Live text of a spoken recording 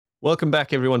Welcome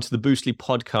back, everyone, to the Boostly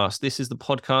podcast. This is the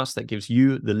podcast that gives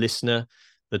you, the listener,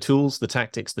 the tools, the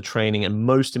tactics, the training, and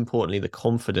most importantly, the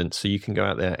confidence so you can go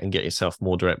out there and get yourself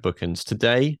more direct bookings.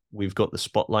 Today, we've got the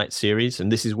Spotlight series,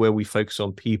 and this is where we focus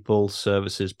on people,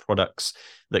 services, products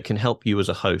that can help you as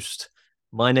a host.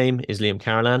 My name is Liam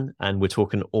Carolan, and we're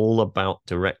talking all about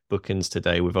direct bookings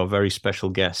today with our very special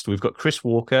guest. We've got Chris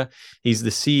Walker. He's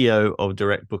the CEO of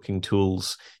Direct Booking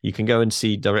Tools. You can go and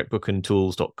see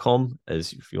directbookingtools.com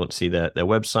as if you want to see their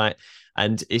website.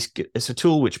 And it's a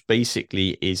tool which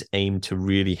basically is aimed to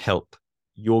really help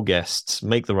your guests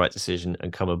make the right decision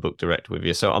and come and book direct with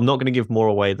you. So I'm not going to give more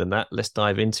away than that. Let's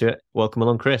dive into it. Welcome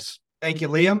along, Chris. Thank you,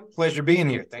 Liam. Pleasure being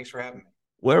here. Thanks for having me.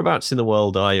 Whereabouts in the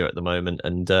world are you at the moment,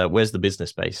 and where's the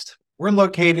business based? We're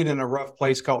located in a rough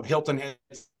place called Hilton Head,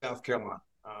 South Carolina.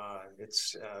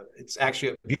 It's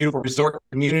actually a beautiful resort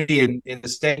community in the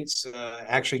States.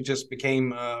 Actually just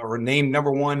became or named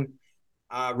number one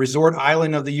resort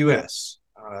island of the U.S.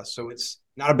 So it's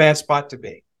not a bad spot to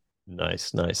be.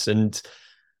 Nice. And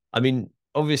I mean,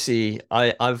 obviously,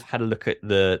 I've had a look at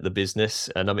the business,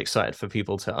 and I'm excited for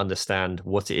people to understand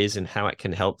what it is and how it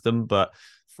can help them. But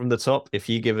from the top, if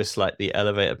you give us like the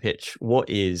elevator pitch, what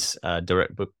is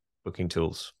booking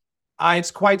tools? It's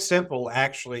quite simple,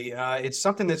 actually. It's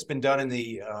something that's been done in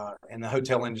the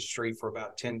hotel industry for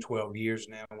about 10, 12 years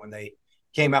now when they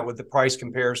came out with the price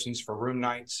comparisons for room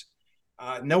nights.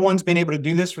 No one's been able to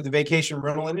do this for the vacation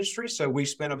rental industry. So we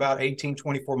spent about 18,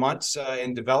 24 months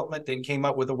in development and came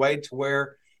up with a way to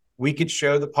where we could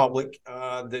show the public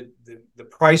the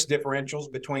price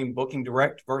differentials between booking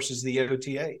direct versus the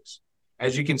OTAs.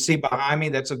 As you can see behind me,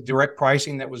 that's a direct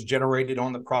pricing that was generated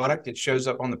on the product. It shows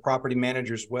up on the property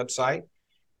manager's website.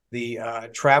 The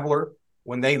traveler,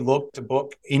 when they look to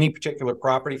book any particular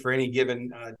property for any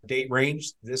given date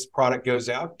range, this product goes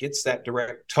out, gets that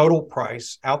direct total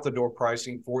price, out the door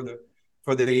pricing for the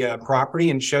property,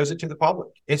 and shows it to the public.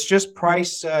 It's just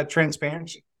price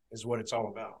transparency is what it's all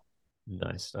about.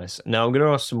 Nice. Now I'm going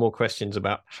to ask some more questions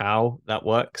about how that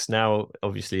works. Now,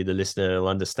 obviously, the listener will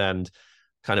understand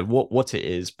kind of what it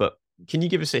is, but can you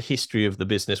give us a history of the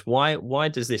business? Why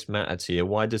does this matter to you?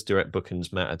 Why does direct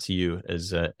bookings matter to you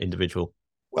as an individual?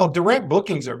 Well, direct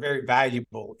bookings are very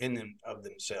valuable in them of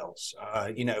themselves.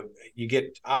 You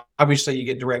get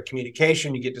direct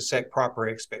communication, you get to set proper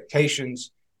expectations,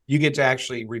 you get to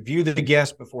actually review the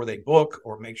guest before they book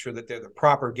or make sure that they're the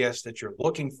proper guest that you're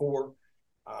looking for.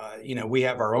 We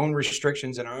have our own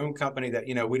restrictions in our own company that,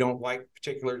 we don't like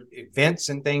particular events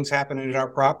and things happening at our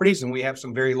properties. And we have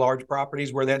some very large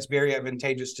properties where that's very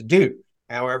advantageous to do.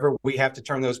 However, we have to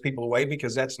turn those people away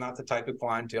because that's not the type of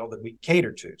clientele that we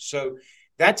cater to. So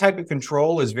that type of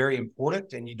control is very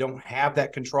important. And you don't have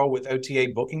that control with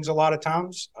OTA bookings a lot of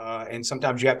times. And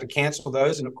sometimes you have to cancel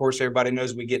those. And of course, everybody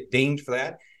knows we get dinged for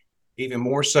that. Even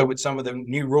more so with some of the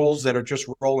new rules that are just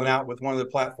rolling out with one of the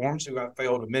platforms who I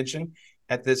failed to mention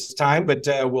at this time, but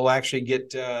we'll actually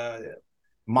get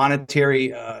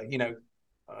monetary,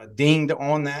 dinged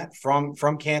on that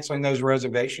from canceling those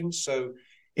reservations. So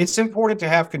it's important to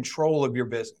have control of your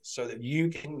business so that you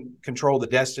can control the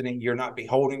destiny. You're not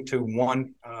beholden to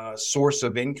one source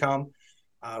of income.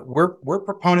 We're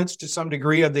proponents to some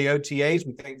degree of the OTAs.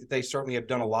 We think that they certainly have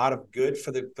done a lot of good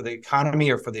for the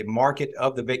economy or for the market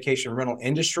of the vacation rental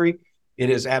industry. It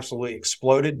has absolutely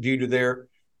exploded due to their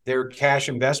cash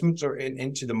investments or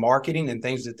into the marketing and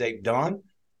things that they've done.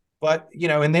 But,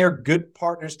 and they're good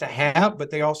partners to have,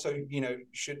 but they also,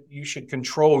 you should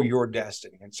control your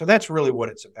destiny. And so that's really what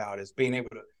it's about, is being able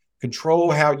to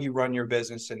control how you run your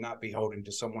business and not beholden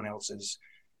to someone else's,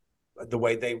 the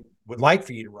way they would like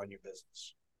for you to run your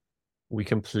business. We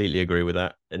completely agree with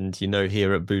that. And,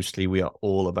 here at Boostly, we are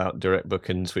all about direct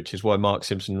bookings, which is why Mark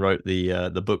Simpson wrote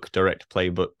the book Direct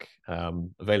Playbook,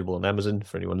 available on Amazon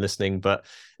for anyone listening. But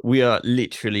we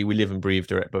live and breathe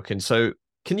direct booking. So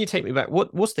can you take me back?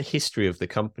 What's the history of the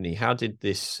company? How did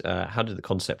the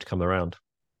concept come around?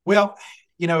 Well,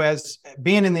 as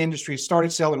being in the industry,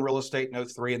 started selling real estate in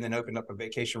 2003 and then opened up a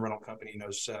vacation rental company in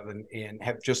 2007 and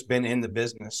have just been in the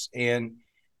business. And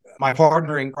my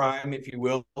partner in crime, if you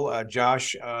will,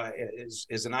 Josh,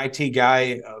 is an IT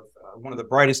guy, one of the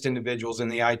brightest individuals in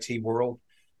the IT world.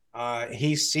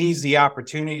 He sees the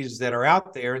opportunities that are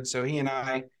out there. And so he and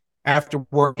I, after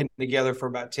working together for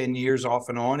about 10 years off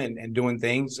and on and doing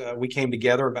things, we came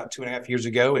together about 2.5 years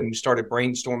ago and we started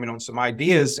brainstorming on some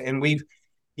ideas. And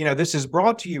this is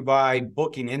brought to you by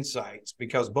Booking Insights,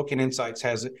 because Booking Insights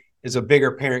is a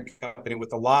bigger parent company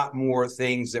with a lot more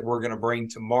things that we're going to bring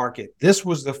to market. This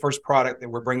was the first product that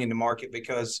we're bringing to market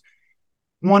because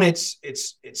One, it's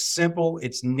simple,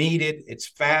 it's needed, it's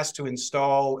fast to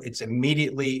install, it's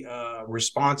immediately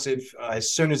responsive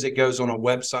as soon as it goes on a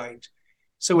website.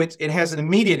 So it has an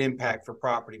immediate impact for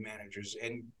property managers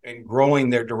and growing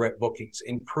their direct bookings,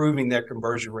 improving their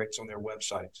conversion rates on their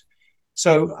websites.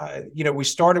 So we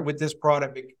started with this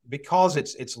product because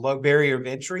it's low barrier of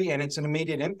entry and it's an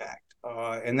immediate impact,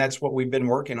 and that's what we've been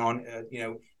working on.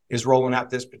 Is rolling out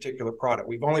this particular product.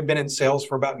 We've only been in sales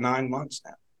for about 9 months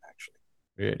now.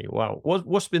 Really? Wow.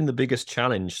 What's been the biggest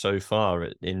challenge so far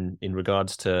in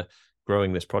regards to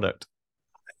growing this product?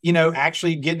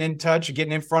 Actually getting in touch,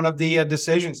 getting in front of the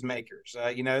decisions makers.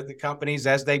 The companies,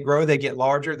 as they grow, they get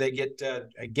larger. They get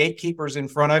gatekeepers in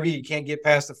front of you. You can't get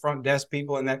past the front desk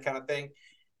people and that kind of thing.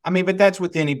 I mean, but that's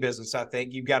with any business. I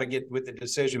think you've got to get with the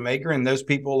decision maker, and those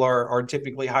people are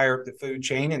typically higher up the food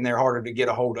chain, and they're harder to get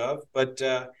a hold of. But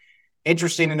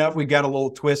interesting enough, we've got a little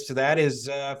twist to that is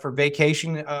for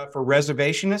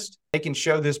reservationists. They can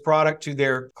show this product to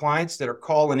their clients that are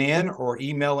calling in or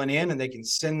emailing in, and they can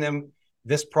send them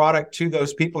this product to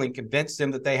those people and convince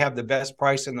them that they have the best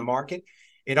price in the market.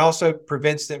 It also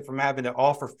prevents them from having to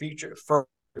offer for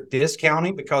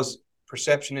discounting, because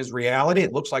perception is reality.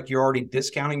 It looks like you're already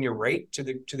discounting your rate to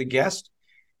the guest.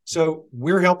 So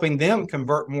we're helping them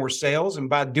convert more sales, and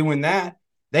by doing that,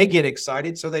 they get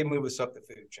excited, so they move us up the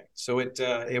food chain. So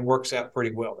it works out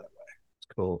pretty well that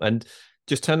way. Cool. And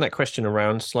just turn that question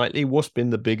around slightly. What's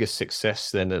been the biggest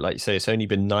success then? Like you say, it's only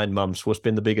been 9 months. What's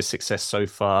been the biggest success so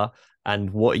far, and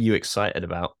what are you excited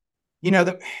about?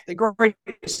 The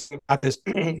greatest thing about this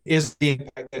is the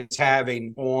impact that it's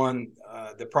having on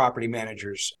the property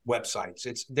managers' websites.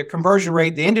 It's the conversion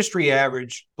rate. The industry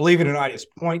average, believe it or not, is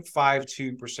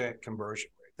 0.52% conversion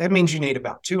rate. That means you need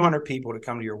about 200 people to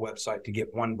come to your website to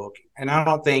get one booking. And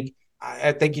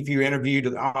I think if you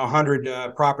interviewed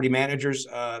 100 property managers,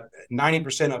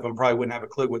 90% of them probably wouldn't have a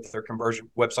clue what their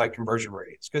website conversion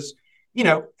rate is. Because,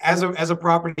 as a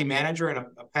property manager and a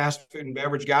fast food and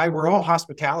beverage guy, we're all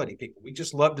hospitality people. We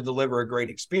just love to deliver a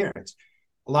great experience.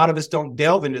 A lot of us don't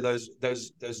delve into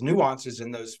those nuances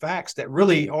and those facts that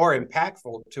really are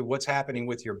impactful to what's happening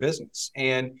with your business.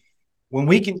 And when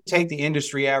we can take the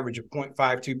industry average of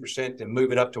 0.52% and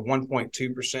move it up to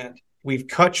 1.2%, we've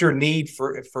cut your need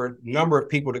for a number of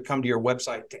people to come to your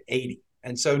website to 80.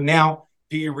 And so now,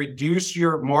 do you reduce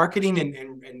your marketing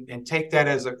and take that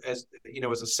as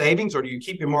a savings, or do you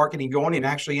keep your marketing going and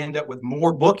actually end up with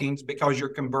more bookings because you're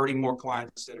converting more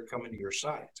clients that are coming to your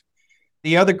site?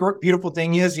 The other beautiful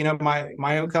thing is,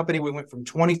 my own company, we went from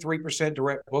 23%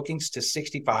 direct bookings to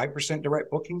 65% direct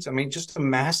bookings. I mean, just a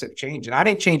massive change. And I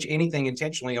didn't change anything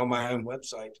intentionally on my own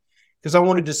website because I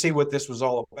wanted to see what this was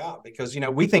all about. Because,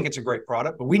 we think it's a great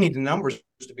product, but we need the numbers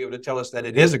to be able to tell us that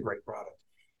it is a great product.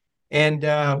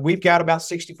 And we've got about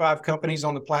 65 companies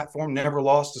on the platform, never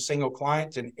lost a single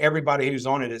client. And everybody who's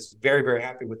on it is very, very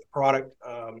happy with the product.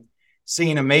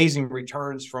 Seeing amazing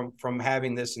returns from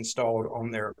having this installed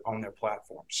on their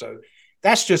platform. So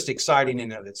that's just exciting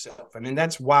in and of itself. I mean,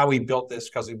 that's why we built this,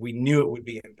 because we knew it would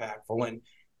be impactful. And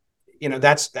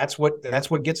that's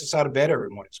what gets us out of bed every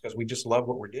morning. It's because we just love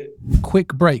what we're doing. Quick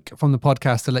break from the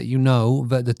podcast to let you know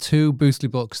that the 2 Boostly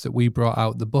books that we brought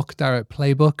out, the Book Direct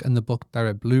Playbook and the Book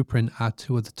Direct Blueprint, are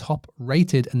 2 of the top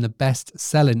rated and the best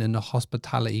selling in the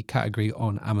hospitality category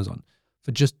on Amazon.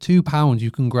 For just £2,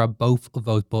 you can grab both of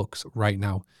those books right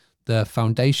now. The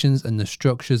foundations and the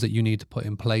structures that you need to put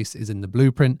in place is in the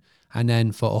blueprint. And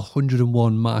then for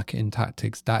 101 marketing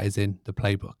tactics, that is in the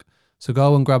playbook. So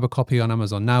go and grab a copy on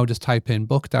Amazon now. Just type in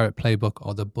Book Direct Playbook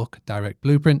or the Book Direct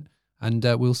Blueprint, and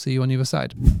we'll see you on the other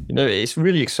side. It's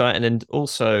really exciting, and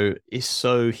also it's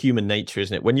so human nature,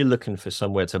 isn't it? When you're looking for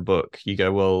somewhere to book, you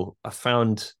go, well, I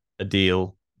found a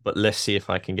deal, but let's see if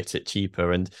I can get it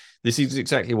cheaper. And this is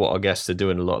exactly what our guests are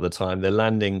doing a lot of the time. They're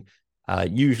landing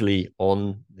usually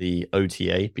on the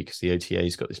OTA, because the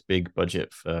OTA's got this big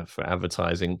budget for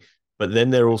advertising, but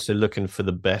then they're also looking for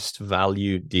the best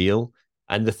value deal.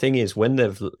 And the thing is, when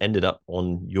they've ended up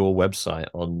on your website,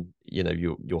 on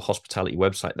your hospitality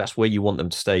website, that's where you want them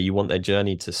to stay. You want their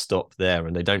journey to stop there,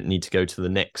 and they don't need to go to the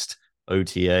next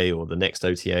OTA or the next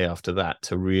OTA after that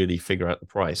to really figure out the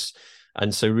price.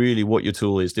 And so really what your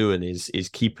tool is doing is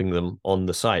keeping them on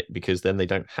the site, because then they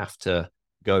don't have to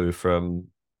go from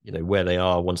where they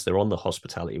are once they're on the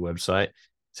hospitality website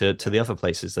to the other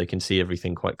places. They can see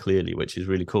everything quite clearly, which is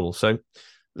really cool. So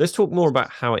let's talk more about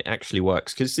how it actually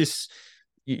works, because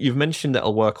you've mentioned that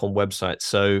it'll work on websites.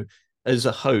 So as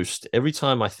a host, every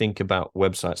time I think about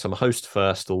websites, I'm a host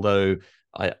first, although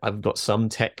I've got some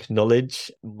tech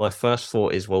knowledge. My first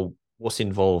thought is, well, what's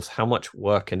involved? How much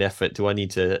work and effort do I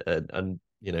need to,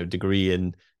 degree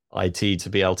in IT to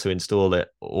be able to install it,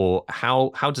 or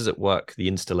how does it work, the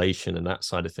installation and that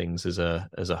side of things as a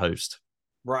host?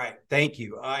 Right. Thank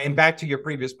you. And back to your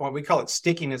previous point, we call it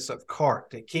stickiness of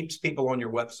cart. It keeps people on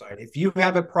your website. If you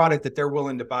have a product that they're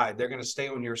willing to buy, they're going to stay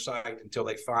on your site until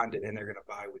they find it and they're going to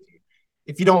buy with you.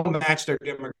 If you don't match their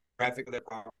demographic of their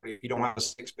property, if you don't have a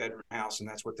 6-bedroom house and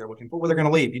that's what they're looking for, well, they're going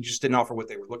to leave. You just didn't offer what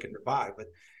they were looking to buy.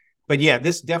 But yeah,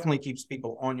 this definitely keeps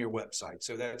people on your website.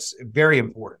 So that's very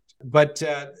important. But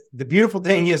the beautiful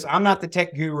thing is I'm not the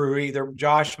tech guru either.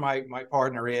 Josh, my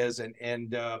partner, is.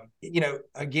 And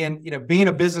again, being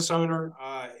a business owner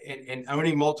and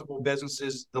owning multiple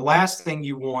businesses, the last thing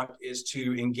you want is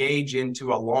to engage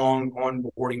into a long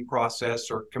onboarding process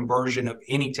or conversion of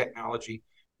any technology,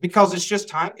 because it's just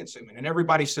time consuming and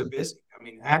everybody's so busy. I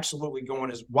mean, absolutely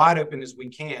going as wide open as we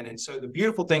can. And so the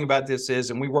beautiful thing about this is,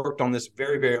 and we worked on this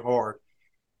very, very hard,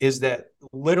 is that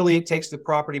literally it takes the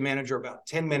property manager about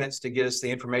 10 minutes to get us the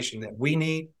information that we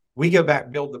need. We go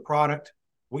back, build the product.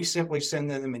 We simply send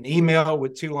them an email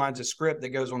with 2 lines of script that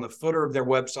goes on the footer of their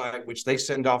website, which they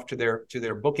send off to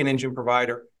their booking engine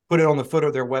provider, put it on the footer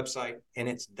of their website, and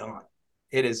it's done.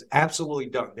 It is absolutely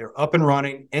done. They're up and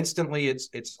running instantly.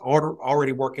 It's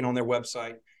already working on their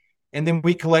website. And then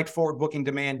we collect forward booking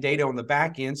demand data on the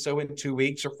back end. So in 2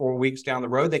 weeks or 4 weeks down the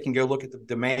road, they can go look at the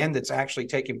demand that's actually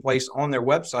taking place on their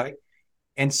website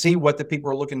and see what the people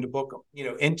are looking to book,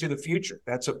 into the future.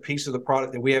 That's a piece of the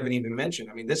product that we haven't even mentioned.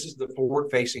 I mean, this is the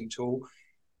forward-facing tool.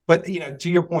 But, to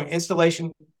your point,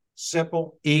 installation,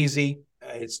 simple, easy.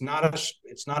 It's not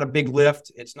a big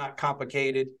lift. It's not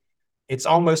complicated. It's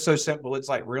almost so simple. It's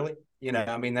like, really?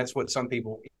 That's what some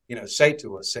people, say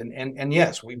to us. And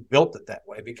yes, we built it that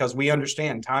way because we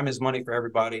understand time is money for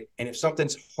everybody. And if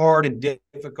something's hard and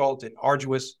difficult and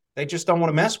arduous, they just don't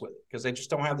want to mess with it because they just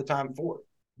don't have the time for it.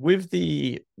 With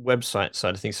the website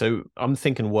side of things, so I'm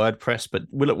thinking WordPress, but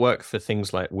will it work for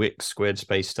things like Wix,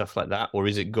 Squarespace, stuff like that? Or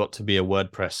is it got to be a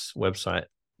WordPress website?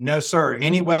 No, sir.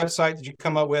 Any website that you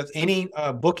come up with, any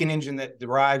booking engine that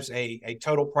derives a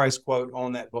total price quote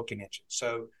on that booking engine.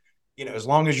 So, as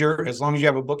long as you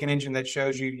have a booking engine that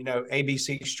shows you,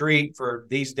 ABC Street for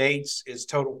these dates is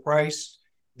total price,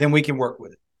 then we can work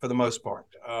with it for the most part.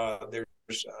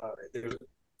 There's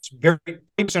very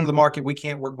 80% of the market we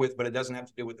can't work with, but it doesn't have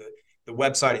to do with the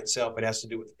website itself. It has to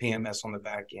do with the PMS on the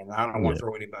back end. I don't want to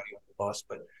throw anybody on the bus,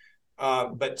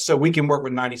 but so we can work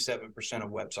with 97%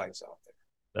 of websites out there.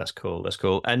 That's cool. That's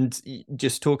cool. And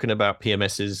just talking about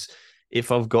PMSs, if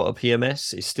I've got a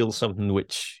PMS, it's still something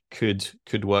which could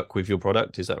work with your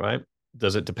product. Is that right?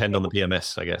 Does it depend on the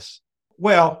PMS, I guess?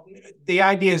 Well, the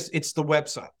idea is it's the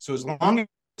website. So as long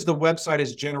as the website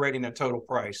is generating a total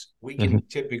price, we can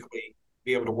typically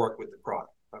be able to work with the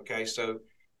product. Okay. So it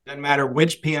doesn't matter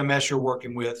which PMS you're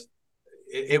working with,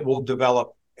 it will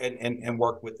develop and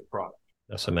work with the product.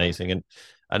 That's amazing.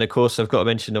 And of course, I've got to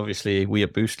mention, obviously, we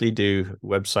at Boostly do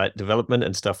website development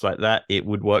and stuff like that. It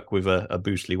would work with a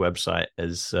Boostly website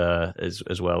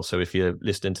as well. So if you're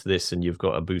listening to this and you've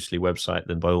got a Boostly website,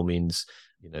 then by all means,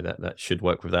 that should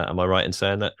work with that. Am I right in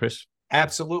saying that, Chris?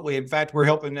 Absolutely. In fact, we're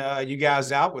helping you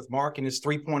guys out with Mark and his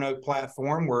 3.0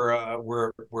 platform.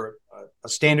 We're a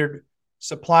standard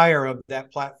supplier of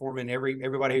that platform, and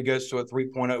everybody who goes to a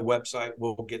 3.0 website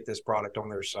will get this product on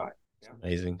their site. Yeah.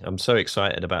 Amazing. I'm so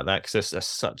excited about that because that's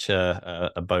such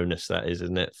a bonus, that is,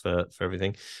 isn't it, for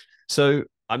everything. So,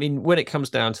 I mean, when it comes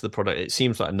down to the product, it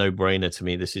seems like a no-brainer to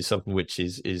me. This is something which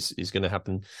is going to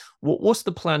happen. What's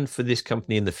the plan for this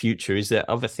company in the future? Is there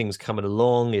other things coming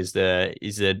along? Is there,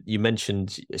 you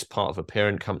mentioned it's part of a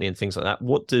parent company and things like that.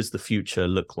 What does the future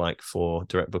look like for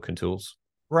Direct Booking Tools?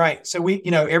 Right. So we,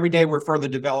 every day we're further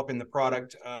developing the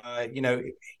product. I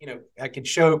could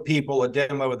show people a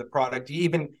demo of the product.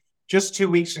 Even just 2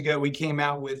 weeks ago, we came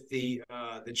out with the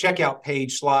checkout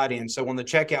page slide in. So on the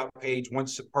checkout page,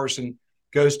 once a person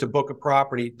goes to book a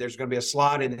property, there's going to be a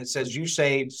slide in that says you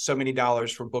saved so many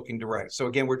dollars for booking direct. So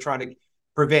again, we're trying to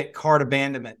prevent cart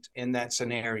abandonment in that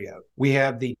scenario. We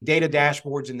have the data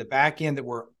dashboards in the back end that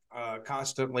we're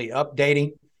constantly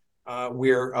updating.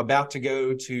 We're about to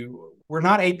go to, we're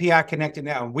not API connected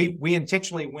now. We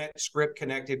intentionally went script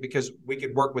connected because we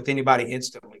could work with anybody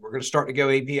instantly. We're going to start to go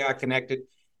API connected.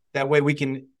 That way we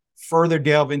can further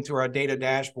delve into our data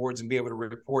dashboards and be able to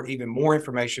report even more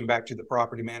information back to the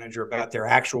property manager about their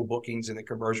actual bookings and the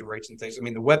conversion rates and things. I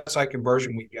mean, the website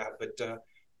conversion we've got,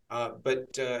 but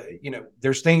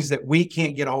there's things that we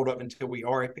can't get a hold of until we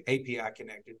are API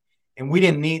connected. And we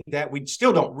didn't need that. We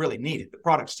still don't really need it. The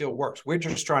product still works. We're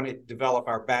just trying to develop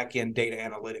our back-end data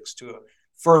analytics to a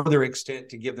further extent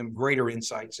to give them greater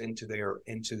insights into their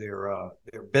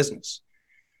business.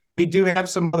 We do have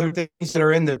some other things that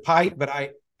are in the pipe, but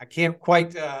I I can't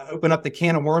quite open up the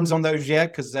can of worms on those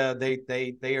yet because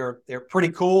they're pretty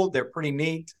cool. They're pretty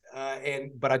neat.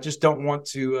 But I just don't want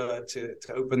to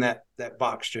open that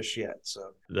box just yet.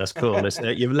 So that's cool.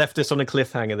 Listen, you've left us on a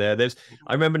cliffhanger there.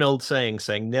 I remember an old saying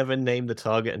never name the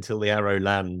target until the arrow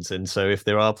lands. And so if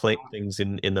there are things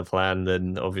in the plan,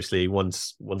 then obviously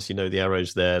once you know the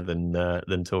arrow's there, then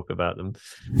talk about them.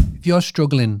 If you're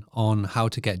struggling on how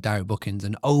to get direct bookings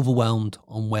and overwhelmed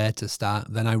on where to start,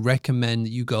 then I recommend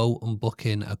you go and book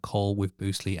in a call with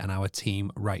Boostly and our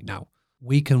team right now.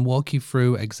 We can walk you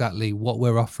through exactly what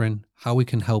we're offering, how we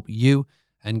can help you,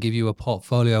 and give you a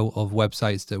portfolio of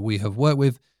websites that we have worked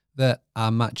with that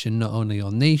are matching not only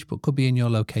your niche, but could be in your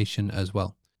location as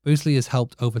well. Boostly has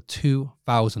helped over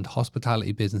 2,000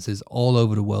 hospitality businesses all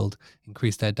over the world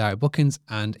increase their direct bookings.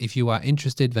 And if you are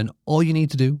interested, then all you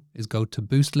need to do is go to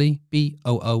Boostly,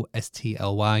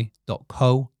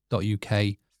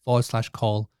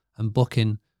 boostly.co.uk/call and book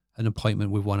in an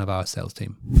appointment with one of our sales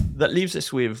team. That leaves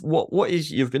us with what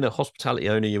is, you've been a hospitality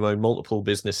owner, you own multiple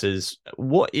businesses.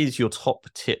 What is your top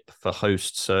tip for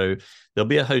hosts? So there'll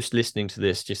be a host listening to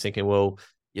this just thinking, well,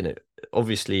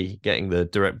 obviously getting the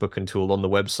direct booking tool on the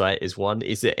website is one.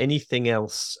 Is there anything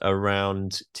else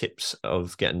around tips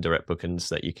of getting direct bookings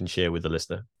that you can share with the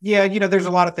listener? Yeah, there's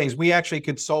a lot of things. We actually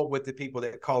consult with the people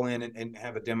that call in and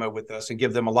have a demo with us and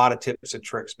give them a lot of tips and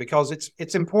tricks because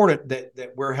it's important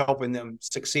that we're helping them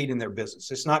succeed in their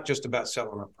business. It's not just about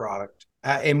selling a product.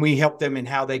 And we help them in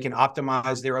how they can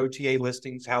optimize their OTA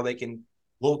listings, how they can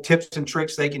little tips and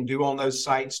tricks they can do on those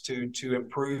sites to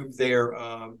improve their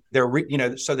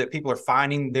so that people are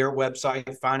finding their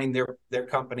website, finding their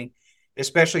company,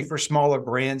 especially for smaller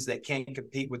brands that can't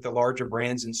compete with the larger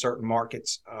brands in certain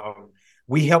markets.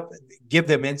 We help give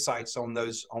them insights on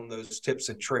those tips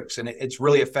and tricks, and it's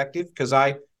really effective because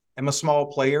I am a small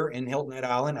player in Hilton Head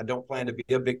Island. I don't plan to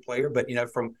be a big player, but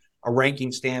from a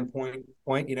ranking standpoint,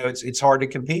 it's hard to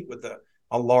compete with a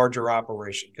larger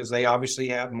operation because they obviously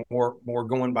have more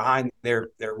going behind their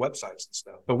websites and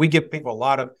stuff. But we give people a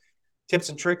lot of tips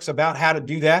and tricks about how to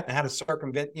do that and how to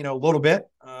circumvent, a little bit.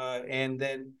 And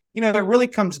then, it really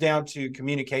comes down to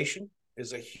communication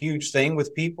is a huge thing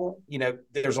with people.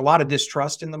 There's a lot of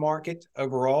distrust in the market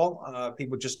overall.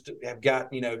 People just have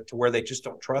got, to where they just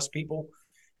don't trust people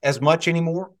as much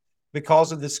anymore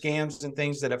because of the scams and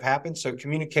things that have happened. So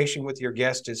communication with your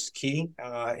guest is key,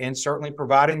 and certainly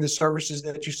providing the services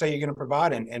that you say you're going to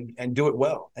provide and do it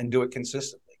well and do it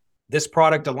consistently. This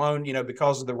product alone,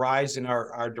 because of the rise in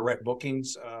our direct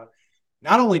bookings,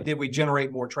 not only did we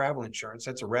generate more travel insurance,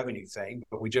 that's a revenue thing,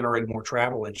 but we generated more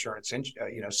travel insurance,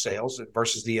 sales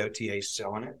versus the OTA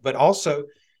selling it, but also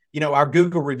our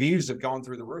Google reviews have gone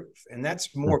through the roof, and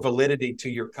that's more validity to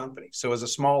your company. So as a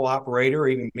small operator, or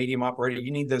even medium operator, you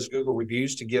need those Google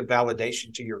reviews to give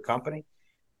validation to your company.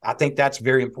 I think that's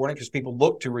very important because people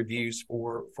look to reviews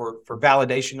for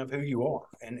validation of who you are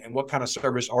and what kind of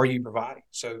service are you providing.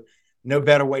 So no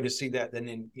better way to see that than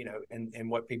in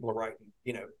what people are writing,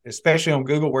 especially on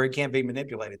Google where it can't be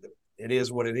manipulated. It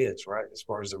is what it is, right? As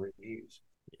far as the reviews.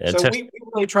 Yeah, so we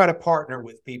really try to partner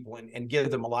with people and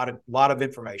give them a lot of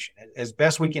information as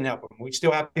best we can help them. We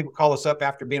still have people call us up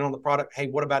after being on the product. Hey,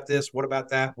 what about this? What about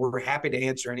that? We're happy to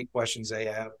answer any questions they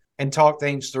have and talk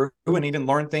things through and even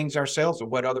learn things ourselves of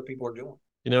what other people are doing.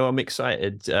 I'm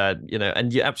excited,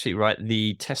 and you're absolutely right.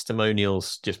 The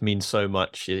testimonials just mean so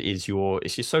much. It's your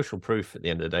social proof at the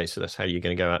end of the day. So that's how you're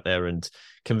going to go out there and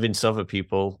convince other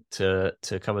people to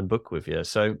come and book with you.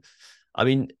 So, I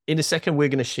mean, in a second, we're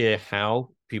going to share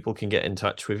how people can get in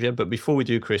touch with you. But before we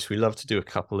do, Chris, we love to do a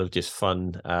couple of just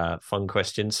fun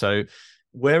questions. So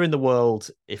where in the world,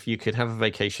 if you could have a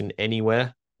vacation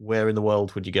anywhere, where in the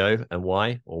world would you go and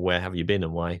why? Or where have you been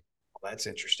and why? Well, that's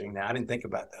interesting. Now, I didn't think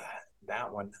about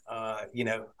that one. I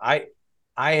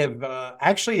have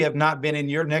actually have not been in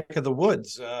your neck of the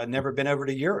woods, never been over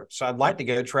to Europe. So I'd like to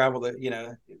go travel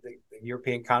the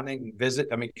European continent and visit.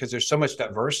 I mean, because there's so much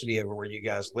diversity over where you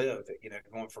guys live,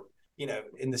 going from,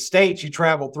 in the States, you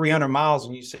travel 300 miles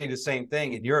and you see the same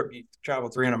thing. In Europe, you travel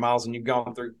 300 miles and you've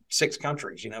gone through 6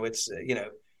 countries. It's,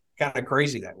 kind of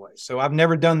crazy that way. So I've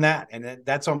never done that. And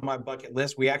that's on my bucket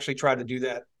list. We actually tried to do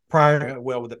that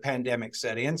with the pandemic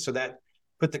set in. So that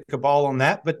put the cabal on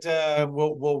that. But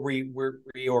we'll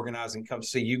reorganize and come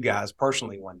see you guys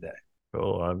personally one day.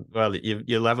 Cool. Well,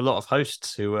 you'll have a lot of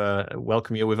hosts who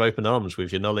welcome you with open arms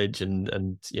with your knowledge and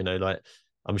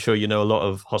I'm sure a lot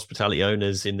of hospitality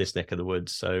owners in this neck of the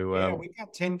woods. So yeah, we've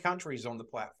got 10 countries on the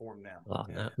platform now. Oh,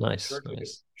 yeah. Nice.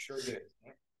 Sure do.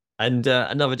 Yeah. And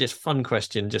another just fun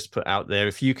question, just put out there: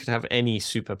 if you could have any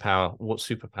superpower, what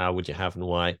superpower would you have and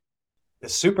why? The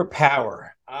superpower.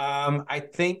 I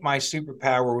think my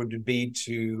superpower would be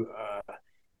to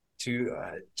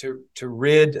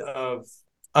rid of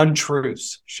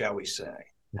untruths, shall we say?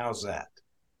 How's that?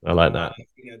 I like that.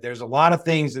 There's a lot of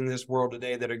things in this world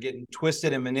today that are getting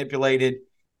twisted and manipulated,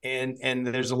 and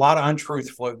there's a lot of untruth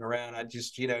floating around. I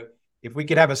just, if we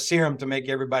could have a serum to make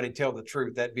everybody tell the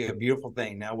truth, that'd be a beautiful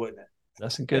thing, now wouldn't it?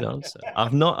 That's a good answer.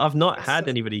 I've not had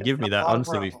anybody give me that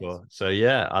answer before. So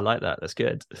yeah, I like that. That's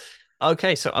good.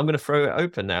 Okay, so I'm going to throw it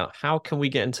open now. How can we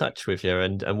get in touch with you,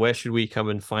 and where should we come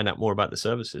and find out more about the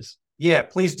services? Yeah,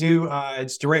 please do.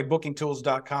 It's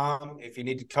directbookingtools.com. If you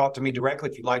need to talk to me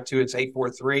directly, if you'd like to, it's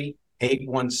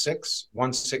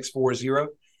 843-816-1640.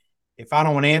 If I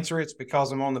don't answer, it's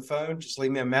because I'm on the phone. Just leave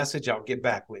me a message. I'll get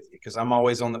back with you because I'm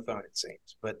always on the phone, it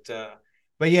seems. But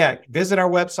yeah, visit our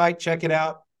website, check it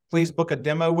out. Please book a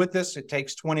demo with us. It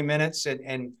takes 20 minutes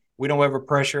and we don't ever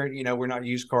pressure it. We're not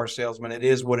used car salesmen. It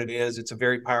is what it is. It's a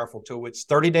very powerful tool. It's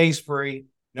 30 days free,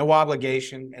 no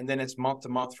obligation, and then it's month to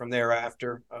month from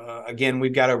thereafter. Again,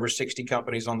 we've got over 60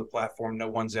 companies on the platform. No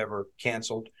one's ever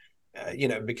canceled,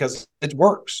 because it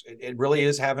works. It really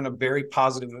is having a very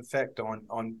positive effect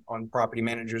on property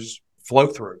managers' flow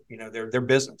through, their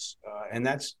business. And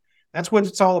that's what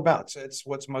it's all about. So it's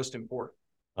what's most important.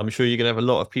 I'm sure you're going to have a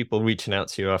lot of people reaching out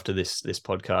to you after this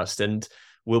podcast, and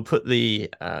we'll put the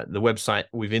website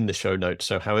within the show notes.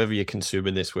 So however you're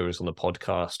consuming this, whether it's on the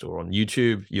podcast or on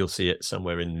YouTube, you'll see it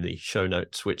somewhere in the show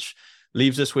notes, which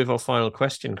leaves us with our final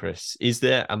question, Chris. Is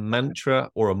there a mantra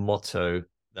or a motto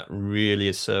that really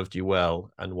has served you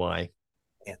well, and why?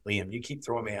 Yeah, Liam, you keep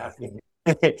throwing me out.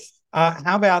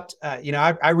 How about,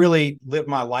 I really live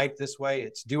my life this way.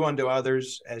 It's do unto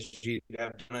others as you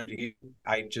have done unto you.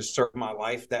 I just serve my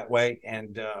life that way.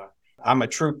 And I'm a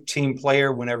true team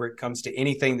player whenever it comes to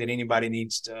anything that anybody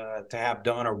needs to have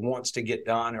done or wants to get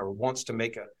done or wants to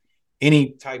make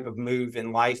any type of move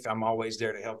in life. I'm always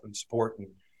there to help and support.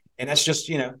 And that's just,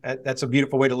 that's a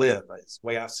beautiful way to live. That's the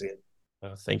way I see it.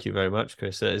 Thank you very much,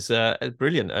 Chris. It's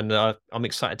brilliant. And I'm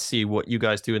excited to see what you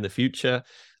guys do in the future.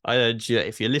 I urge you,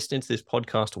 if you're listening to this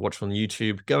podcast or watching on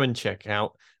YouTube, go and check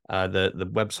out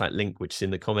the website link, which is in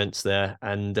the comments there.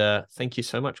 And thank you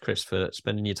so much, Chris, for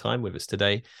spending your time with us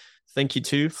today. Thank you,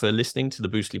 too, for listening to the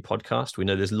Boostly podcast. We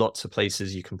know there's lots of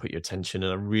places you can put your attention,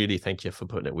 and I really thank you for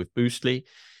putting it with Boostly.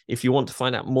 If you want to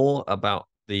find out more about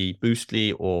the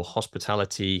Boostly or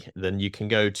hospitality, then you can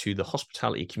go to the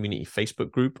Hospitality Community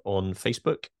Facebook group on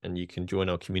Facebook, and you can join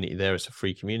our community there. It's a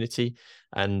free community.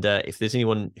 And if there's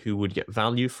anyone who would get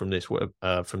value from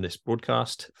this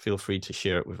broadcast, feel free to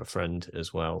share it with a friend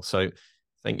as well. So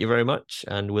thank you very much,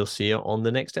 and we'll see you on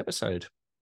the next episode.